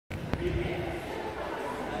Hi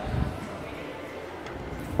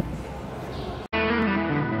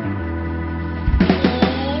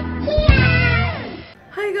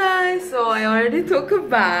guys, so I already took a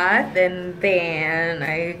bath and then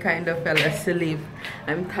I kind of fell asleep.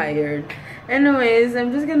 I'm tired. Anyways,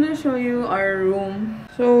 I'm just gonna show you our room.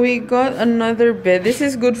 So we got another bed. This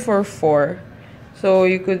is good for 4. So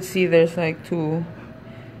you could see there's like 2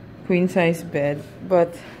 queen size bed.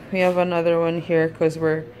 But we have another one here because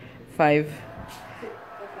we're 5.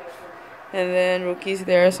 And then Rookie's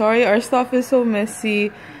there. Sorry, our stuff is so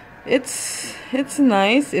messy. It's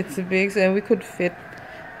nice. It's big, so we could fit.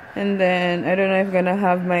 And then I don't know if I'm gonna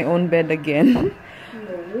have my own bed again.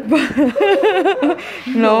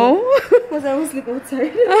 No. Because I will sleep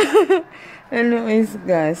outside. Anyways,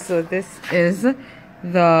 guys, so this is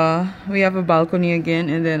we have a balcony again,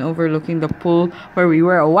 and then overlooking the pool where we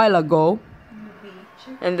were a while ago,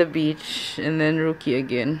 and the beach, and then Rookie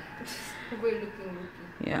again.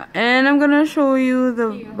 Yeah, and I'm gonna show you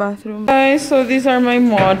the bathroom. Guys, so these are my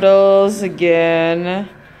models again.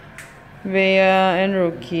 Bea and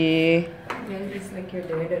Rookie. And it's like you're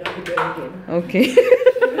there, that I'll be there again. Okay.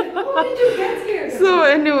 How did you get here? So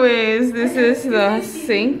anyways, this is the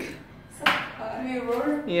sink.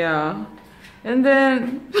 Mirror. Yeah. And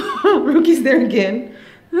then Rookie's there again.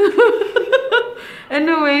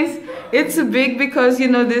 Anyways, it's big because you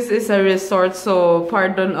know this is a resort, so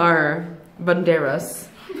pardon our banderas.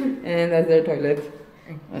 And that's their toilet.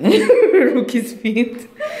 Rookie's feet.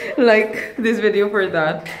 Like this video for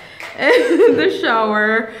that. And the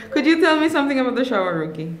shower. Could you tell me something about the shower,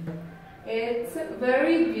 Rookie? It's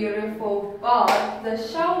very beautiful, but the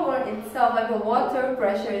shower itself, like the water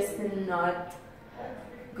pressure is not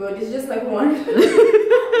good. It's just like one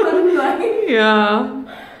line. Yeah.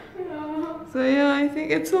 So yeah, I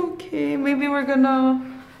think it's okay. Maybe we're gonna.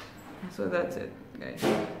 So that's it, guys.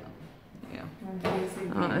 Yeah.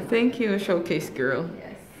 Thank you, showcase girl.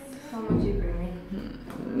 Yes. How much you bring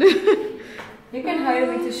me? You can hire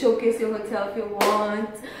me to showcase your hotel if you want.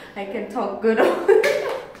 I can talk good.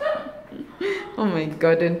 Oh my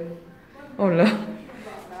god. Hola.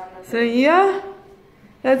 So yeah,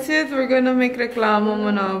 that's it. We're gonna make reklamo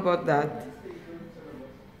muna about that.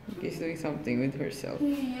 She's doing something with herself.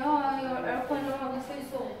 Yeah, your aircon naman kasi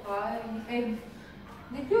so high. And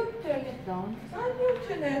did you turn it down? Saan yung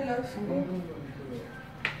chinelas ko?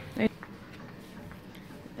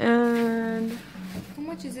 And how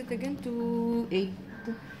much is it again?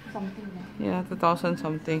 2,800 something. yeah, 2,000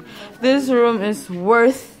 something. This room is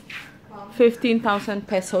worth 15,000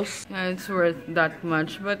 pesos. Yeah, it's worth that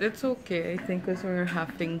much, but it's okay, I think, because we're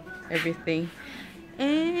having everything.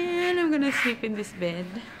 And I'm gonna sleep in this bed.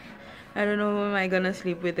 I don't know who am I gonna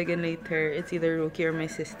sleep with again later. It's either Rookie or my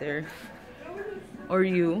sister. Or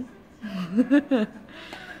you.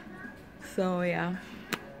 So yeah.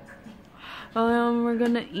 We're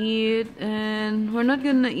gonna eat, and we're not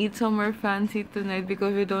gonna eat somewhere fancy tonight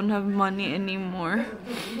because we don't have money anymore.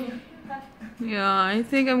 Yeah, I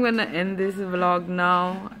think I'm gonna end this vlog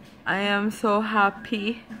now. I am so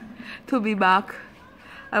happy to be back.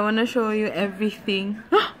 I wanna show you everything.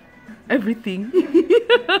 Everything.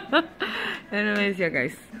 Anyways, yeah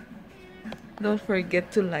guys, don't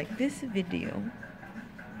forget to like this video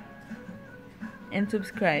and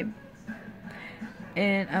subscribe.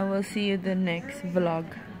 And I will see you the next vlog.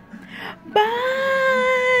 Bye!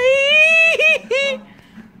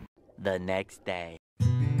 The next day.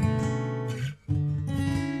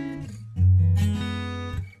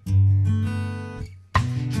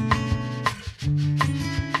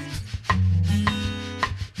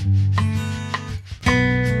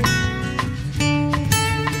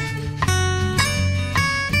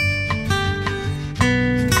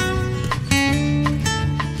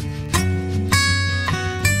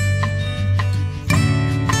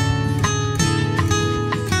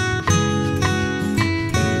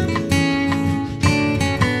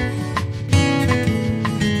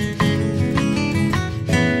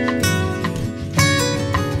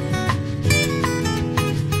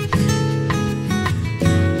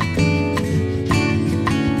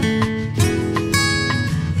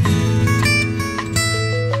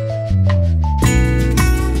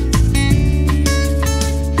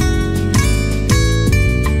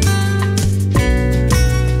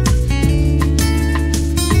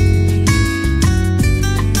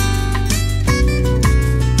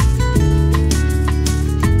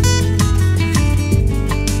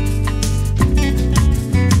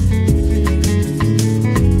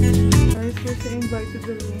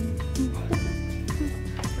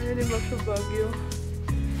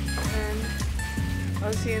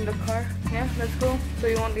 so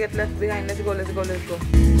you won't get left behind. Let's go, let's go, let's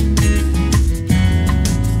go.